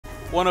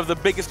one of the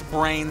biggest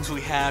brains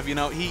we have. You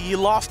know, he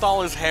lost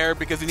all his hair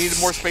because he needed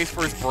more space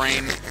for his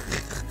brain.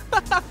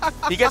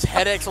 He gets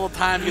headaches all the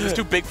time because it's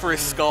too big for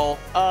his skull.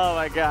 Oh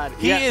my God.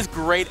 He is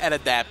great at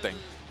adapting.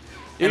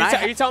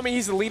 Are you telling me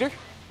he's the leader?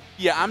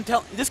 Yeah, I'm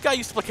telling. This guy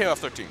used to play KOF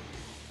 13.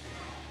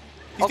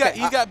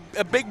 He's got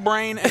a big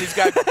brain and he's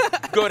got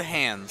good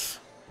hands.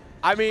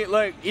 I mean,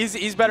 look,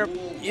 he's better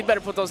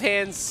put those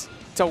hands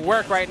to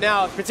work right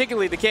now,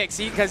 particularly the kicks,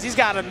 because he's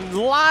got a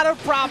lot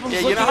of problems.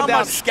 Yeah, you know how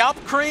much scalp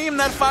cream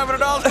that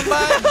 $500 can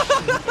buy?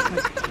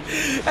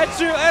 That's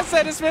true.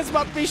 SNS Smith's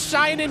about to be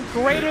shining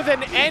greater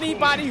than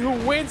anybody who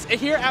wins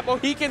here at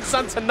Mohegan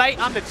Sun tonight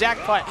on the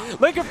jackpot.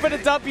 Looking for the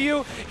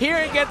W here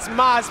against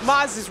Mozz.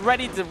 Mozz is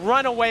ready to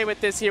run away with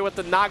this here with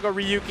the Naga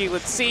Ryuki.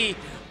 Let's see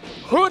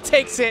who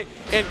takes it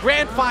in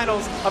grand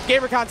finals of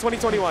Gamercon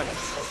 2021.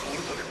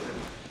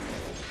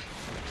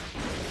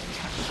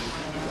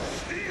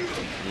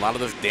 A lot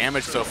of this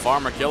damage so far,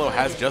 Merkilo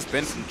has just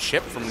been some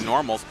chip from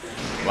normals.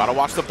 Gotta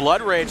watch the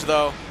Blood Rage,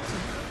 though.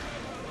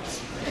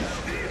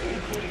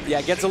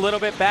 Yeah, gets a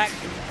little bit back.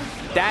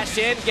 Dash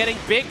in, getting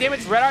big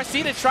damage. Red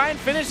RC to try and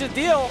finish the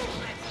deal.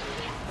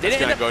 It's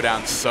gonna go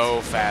down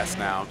so fast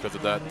now because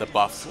of the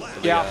buff.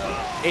 Yeah.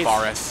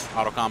 Fares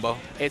auto combo.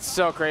 It's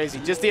so crazy.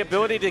 Just the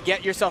ability to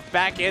get yourself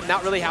back in,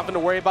 not really having to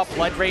worry about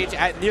Blood Rage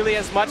nearly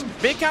as much.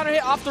 Big counter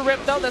hit off the rip,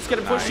 though. That's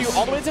gonna push you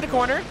all the way to the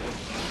corner.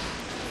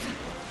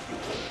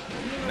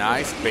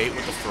 Nice bait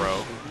with the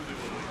throw.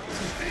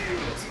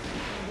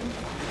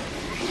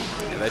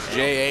 And that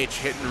JH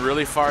hitting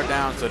really far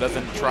down so it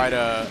doesn't try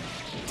to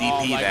DP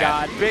that. Oh my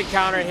God, big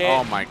counter hit.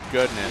 Oh my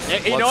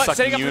goodness. You know what,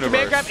 setting up the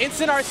command grab,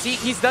 instant RC,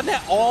 he's done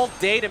that all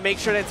day to make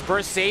sure that it's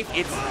burst safe.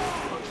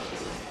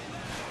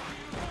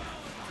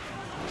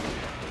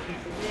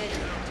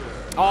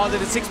 Oh, the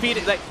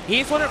 6P, like,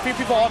 he's one of the few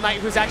people all night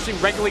who's actually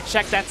regularly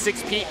checked that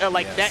 6P,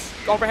 that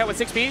overhead with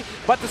 6P,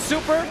 but the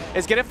super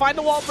is gonna find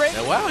the wall break.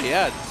 Yeah, well,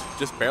 yeah, it's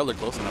just barely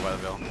close enough by the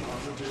Ville.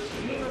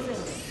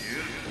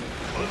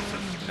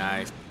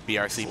 Nice,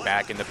 BRC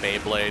back into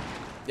Beyblade.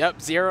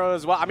 Yep, 0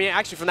 as well. I mean,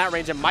 actually from that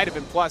range, it might have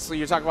been plus, so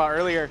you were talking about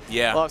earlier.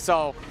 Yeah. Well,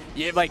 so,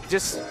 yeah, like,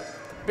 just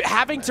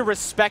having to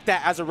respect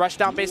that as a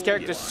rushdown-based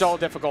character is so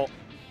difficult.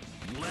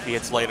 If he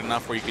hits late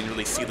enough where you can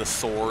really see the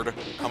sword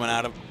coming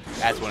out of,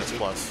 that's when it's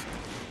plus.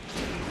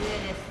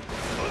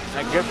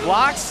 Good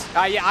blocks.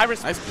 Yeah, I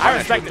respect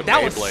it.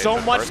 That was so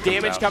much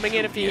damage coming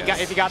in if he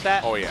got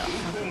that. Oh yeah.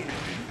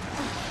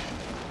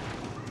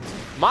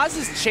 Mozz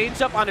has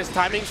changed up on his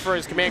timings for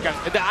his command grab.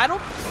 I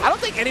don't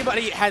think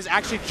anybody has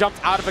actually jumped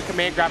out of a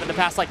command grab in the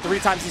past like 3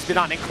 times he's been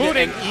on,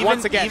 including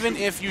once again. Even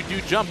if you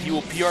do jump, he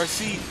will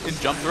PRC and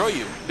jump throw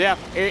you. Yeah,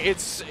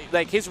 it's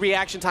like his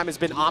reaction time has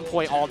been on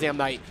point all damn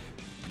night.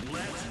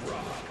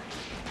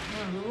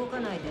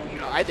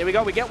 All right, there we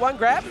go. We get one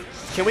grab.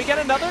 Can we get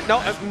another?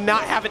 No,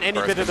 not having any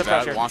bit of the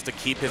pressure. Wants to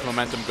keep his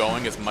momentum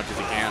going as much as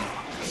he can.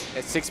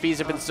 His 6Bs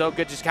have been so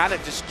good. Just kind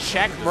of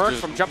check Merc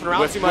from jumping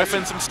around too much.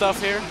 Whiffing some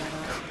stuff here.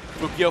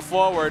 Fukio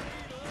forward.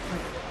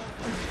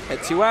 At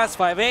 2S,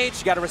 5H,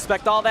 you got to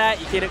respect all that.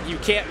 You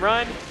can't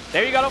run.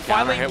 There you go.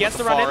 Finally gets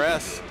the run in. All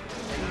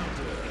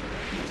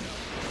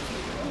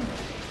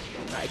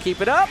right,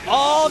 keep it up.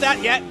 Oh,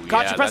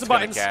 caught you pressing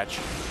buttons. Catch.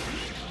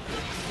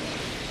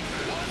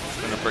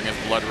 Gonna bring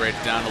his Blood Rage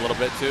down a little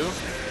bit too.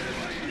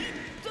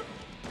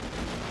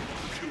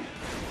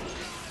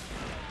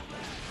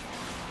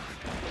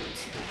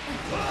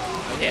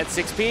 Yeah,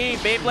 6P,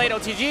 Beyblade,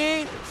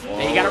 OTG.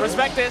 And you gotta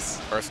respect this.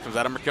 First comes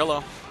out of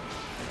Merkilo.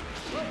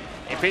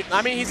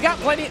 I mean, he's got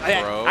plenty.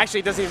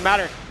 Actually, it doesn't even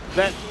matter.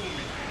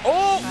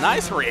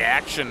 Nice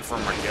reaction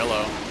from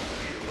Merkilo.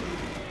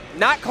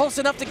 Not close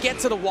enough to get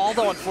to the wall,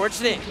 though,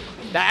 unfortunate.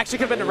 That actually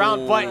could have been the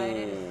round, but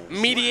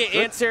immediate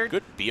answer.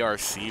 Good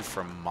BRC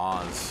from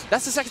Mozz.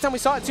 That's the second time we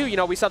saw it, too. You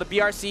know, we saw the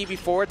BRC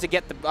before to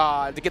get the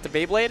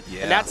Beyblade.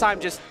 Yeah. And that time,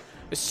 just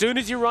as soon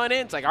as you run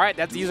in, it's like, all right,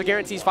 that's the user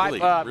guarantees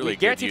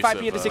guaranteed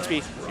 5P into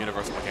 6P.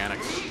 Universal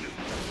mechanics.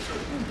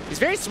 He's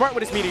very smart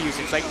with his meter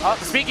usage. Like,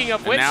 speaking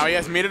of which, now he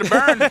has meter to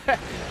burn.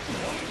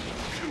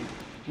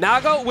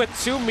 Nago with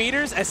 2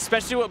 meters,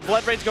 especially with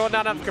Blood Rage going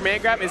down on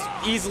command grab, is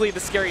easily the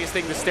scariest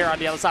thing to stare on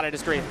the other side of the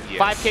screen. Yes.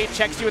 5K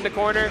checks you in the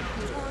corner.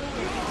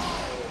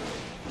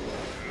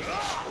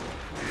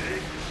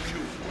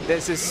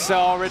 This is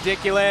so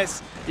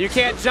ridiculous. You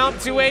can't jump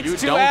 2H,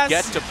 2S. You don't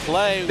get to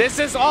play. This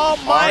is all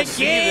my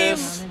game.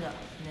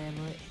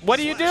 What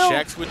do you do?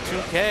 Checks with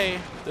 2K.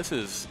 This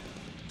is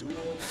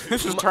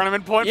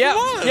tournament point for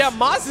Mozz. Yeah,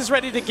 Mozz is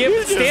ready to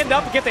stand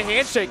up and get the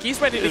handshake.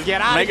 He's ready to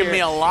get out of here. Making me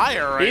a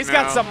liar right now. He's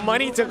got some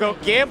money to go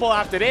gamble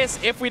after this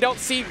if we don't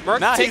see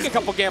Merc take a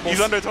couple gambles.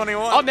 He's under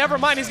 21. Oh, never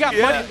mind. He's got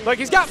money. Look,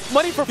 he's got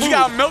money for food. He's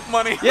got milk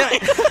money. Yeah.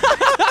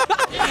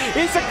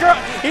 He's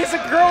a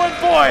growing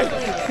boy.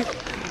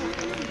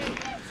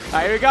 All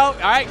right, here we go. All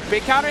right,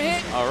 big counter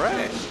hit. All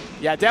right.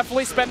 Yeah,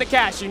 definitely spend the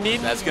cash. You need.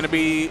 That's going to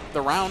be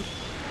the round.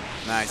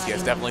 Nice.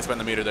 Yes, definitely spend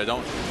the meter there.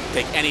 Don't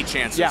take any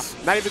chances. Yeah,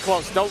 not even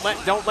close. Don't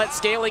let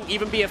scaling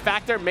even be a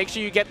factor. Make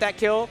sure you get that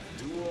kill.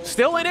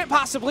 Still in it,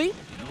 possibly.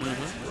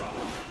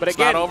 But it's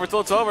again, not over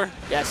till it's over.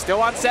 Yeah,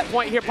 still on set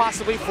point here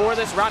possibly for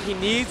this round. He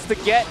needs to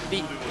get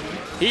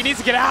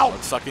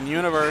out. Sucking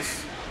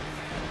universe.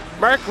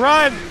 Merk,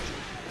 run!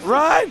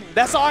 Run!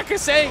 That's all I can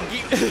say.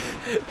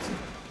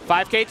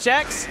 5K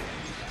checks.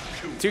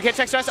 2K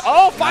checks.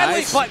 Oh, finally!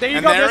 Nice. But there you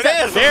and go. There it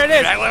is. There it is.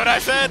 Exactly what I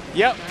said.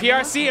 Yep,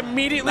 PRC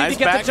immediately Nice to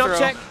get the jump throw.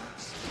 check.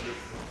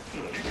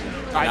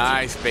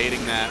 Nice,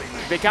 baiting that.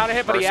 Big counter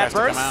hit, but he had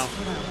burst. Out.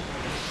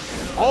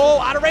 Oh,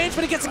 out of range,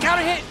 but he gets a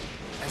counter hit.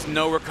 There's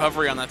no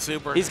recovery on that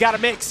super. He's got a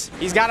mix.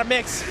 He's got a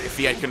mix. If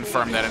he had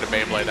confirmed that into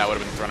Beyblade, that would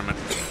have been the tournament.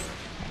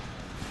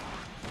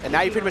 And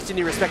now you pretty much need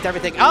to respect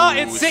everything. Oh,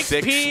 and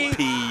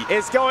 6P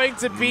is going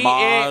to be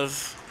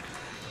Mozz. it.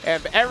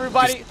 And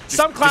everybody,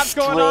 some claps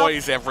going on.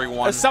 Destroys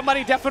everyone.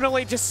 Somebody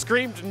definitely just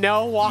screamed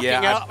no walking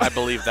up. I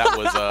believe that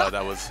was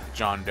that was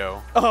John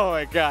Doe. Oh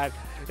my God.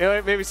 You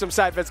know, maybe some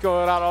side bets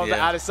going on the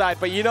outer side,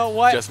 but you know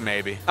what? Just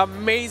maybe.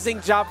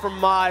 Amazing job from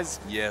Mozz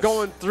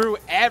going through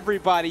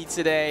everybody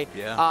today.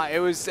 Yeah. It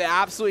was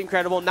absolutely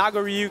incredible.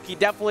 Nagaryuki,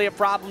 definitely a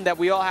problem that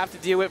we all have to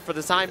deal with for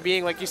the time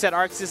being. Like you said,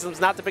 Arc System's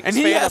not the biggest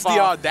fan of. And he has the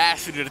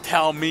audacity to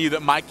tell me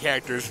that my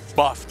character is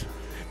buffed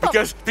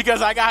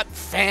because I got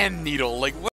fan needle. Like.